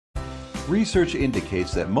Research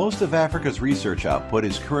indicates that most of Africa's research output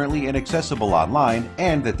is currently inaccessible online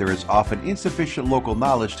and that there is often insufficient local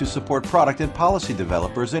knowledge to support product and policy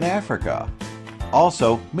developers in Africa.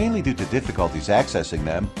 Also, mainly due to difficulties accessing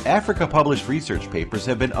them, Africa-published research papers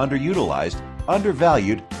have been underutilized,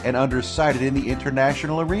 undervalued, and undercited in the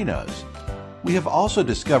international arenas. We have also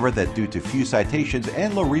discovered that due to few citations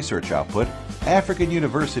and low research output, African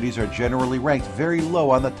universities are generally ranked very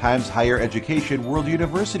low on the Times Higher Education World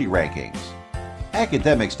University Rankings.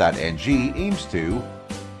 Academix.ng aims to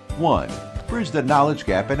 1. Bridge the knowledge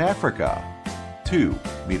gap in Africa. 2.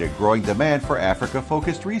 Meet a growing demand for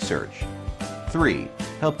Africa-focused research. 3.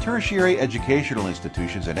 Help tertiary educational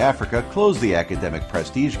institutions in Africa close the academic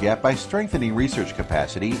prestige gap by strengthening research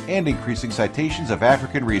capacity and increasing citations of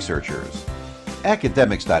African researchers.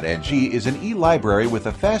 Academix.ng is an e-library with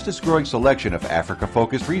the fastest growing selection of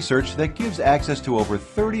Africa-focused research that gives access to over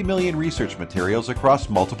 30 million research materials across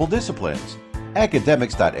multiple disciplines.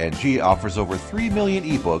 Academix.ng offers over 3 million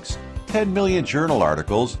ebooks, 10 million journal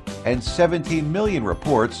articles, and 17 million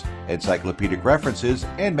reports, encyclopedic references,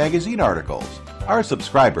 and magazine articles. Our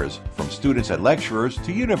subscribers, from students and lecturers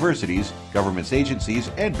to universities, government agencies,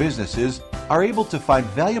 and businesses, are able to find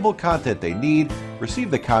valuable content they need, receive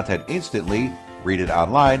the content instantly, read it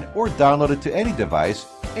online, or download it to any device,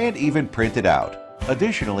 and even print it out.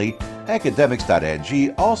 Additionally,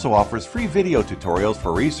 Academix.ng also offers free video tutorials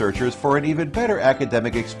for researchers for an even better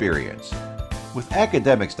academic experience. With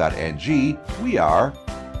Academix.ng, we are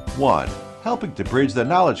 1. Helping to bridge the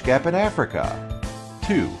knowledge gap in Africa.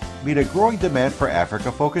 2. Meet a growing demand for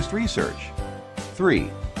Africa-focused research. 3.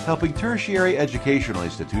 Helping tertiary educational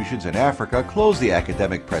institutions in Africa close the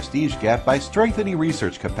academic prestige gap by strengthening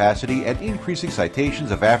research capacity and increasing citations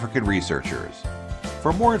of African researchers.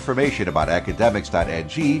 For more information about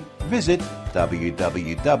Academix.ng, visit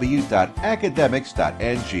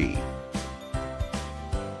www.academix.ng.